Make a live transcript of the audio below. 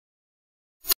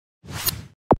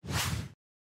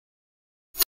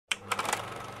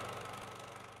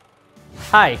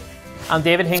Hi, I'm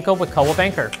David Hinkel with Coldwell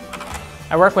Banker.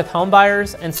 I work with home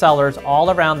buyers and sellers all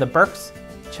around the Berks,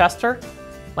 Chester,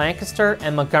 Lancaster,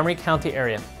 and Montgomery County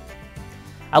area.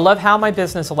 I love how my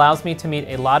business allows me to meet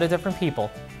a lot of different people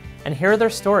and hear their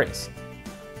stories,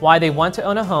 why they want to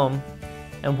own a home,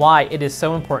 and why it is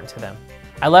so important to them.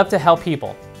 I love to help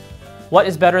people. What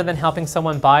is better than helping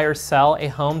someone buy or sell a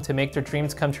home to make their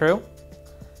dreams come true?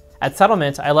 At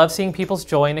Settlement, I love seeing people's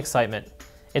joy and excitement.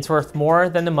 It's worth more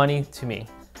than the money to me.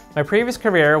 My previous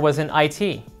career was in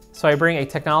IT, so I bring a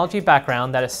technology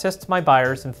background that assists my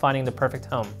buyers in finding the perfect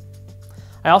home.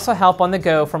 I also help on the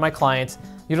go for my clients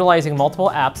utilizing multiple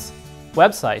apps,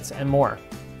 websites, and more.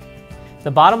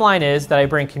 The bottom line is that I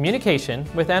bring communication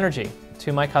with energy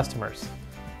to my customers.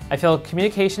 I feel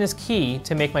communication is key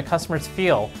to make my customers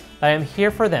feel that I am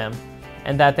here for them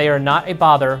and that they are not a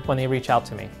bother when they reach out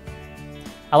to me.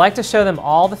 I like to show them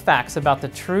all the facts about the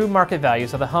true market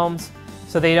values of the homes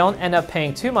so they don't end up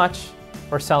paying too much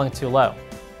or selling too low.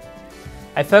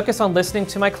 I focus on listening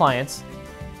to my clients,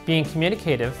 being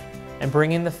communicative, and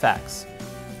bringing the facts.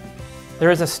 There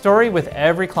is a story with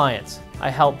every client I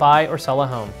help buy or sell a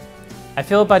home. I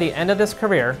feel by the end of this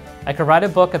career, I could write a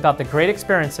book about the great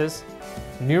experiences,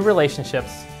 new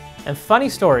relationships, and funny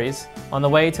stories on the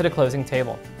way to the closing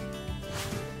table.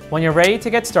 When you're ready to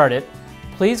get started,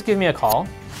 please give me a call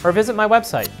or visit my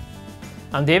website.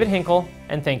 I'm David Hinkel,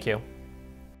 and thank you.